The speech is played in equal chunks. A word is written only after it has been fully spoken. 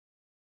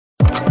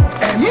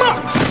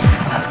Max.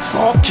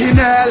 Fucking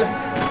hell,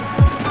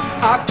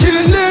 a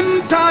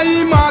killing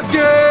time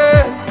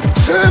again.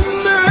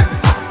 Chimney,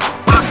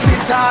 pass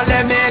it all,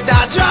 let me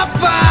da drop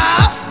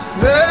off.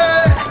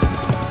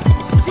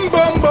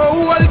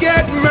 Bumbo will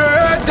get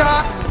murder.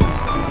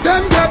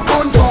 Them get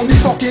gunned down the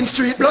fucking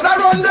street, blood a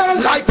run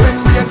down. Like when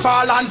rain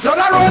fall and flood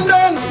a run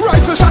down.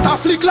 Rifle shot a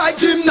flick like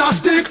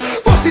gymnastic.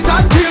 Bust it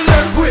and kill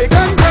them quick.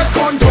 Them get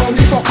gunned down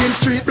the fucking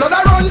street, blood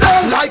a run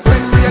down. Like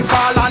when rain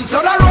fall and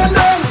flood a run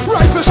down.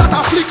 Rifle shot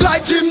a flick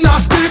like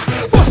gymnastic.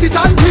 Bust it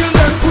and kill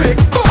them quick.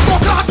 Bumbo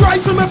clock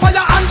rifle me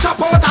fire and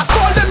chop out a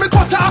skull. Then me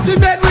cut off the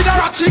made with a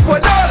rat chick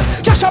with dull.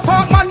 Cash a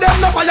park man them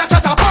no fire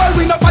catapult.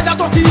 We no fire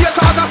 38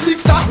 cause a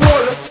 6 that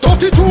hole.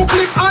 32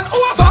 clip and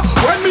over.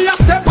 When me a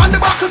step on the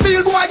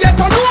battlefield, boy get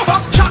turned over.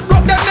 Shot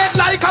broke them head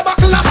like a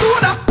buckle of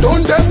soda.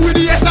 Done them with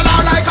the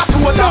SLR like a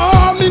soldier.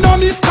 No, me no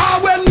miss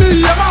car when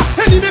me ever.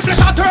 Enemy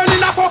flesh a turn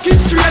in a fucking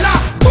strainer.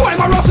 Boy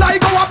my rough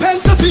like go a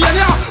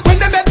Pennsylvania. When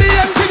they met the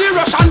empty the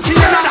Russian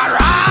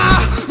Canada.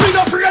 Me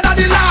no afraid of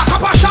the law.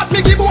 Cap a shot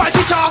me give boy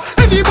feature.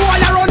 Any boy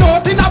a run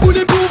out in a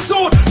bulletproof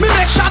suit. Me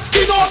make shots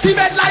skin out him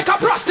head like a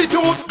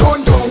prostitute.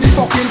 Gun down the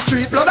fucking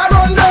street, blood a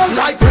run down.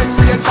 Like when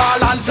rain fall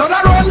and flood a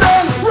run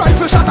down.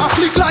 Rifle shot a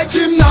flick like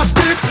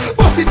gymnastic.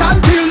 Bust it and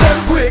kill them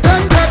quick.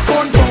 Them get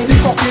gunned down the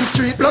fucking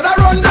street, blood a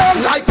run down.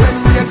 Like when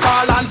rain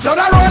fall and flood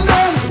a run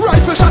down.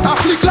 Rifle shot a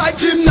flick like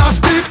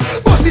gymnastic.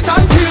 Bust it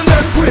and kill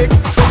them quick.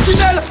 Fucking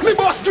hell, me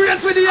bust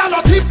grains with the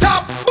yellow tip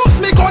top.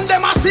 Bust me gun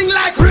them a sing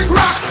like Rick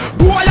Rock.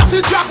 Boy a fi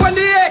drop when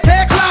the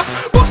AK clap.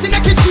 Bust it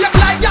make it shake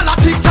like yellow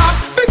tip top.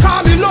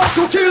 Because me love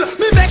to kill.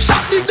 Me make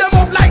shot dig them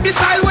up like the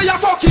style where you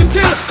fucking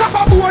till. Cap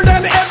a board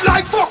them head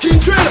like fucking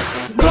drill.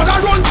 Blood a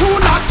run through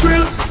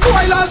nostril.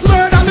 Spoilers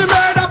murder me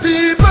murder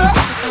people.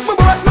 Me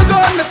bust me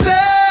gun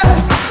myself.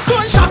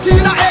 Gunshot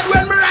in the head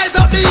when me rise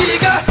up the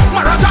eagle.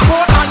 Mara drop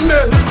out and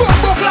melt.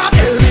 Bumbo clap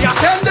hell me a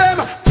send them.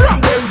 From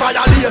them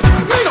violate.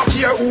 Me no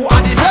care who a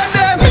defend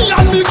them. Me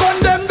and me gun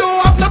them don't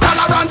have no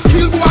tolerance.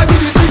 Kill boy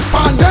with the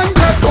 6-pan. Them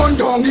get gunned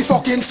down the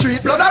fucking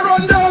street. Blood a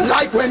run down.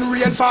 Like when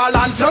rain fall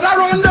and flood a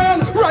run down.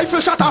 Rifle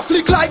shot a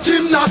flick like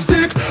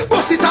gymnastic.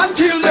 Bust it and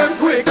kill them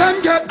quick.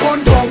 Them get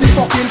gunned down the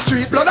fucking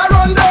street. Blood a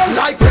run down.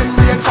 Like when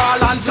rain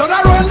fall and flood a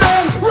run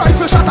down.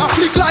 Rifle shot a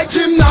flick like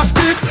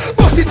gymnastic.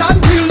 Bust it and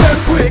kill them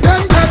quick.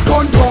 Them get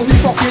gunned down the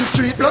fucking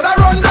street. Blood a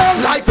run down.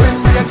 Like when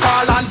rain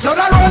fall and flood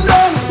a run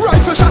down.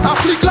 Rifle shot a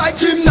flick like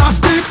gymnastic.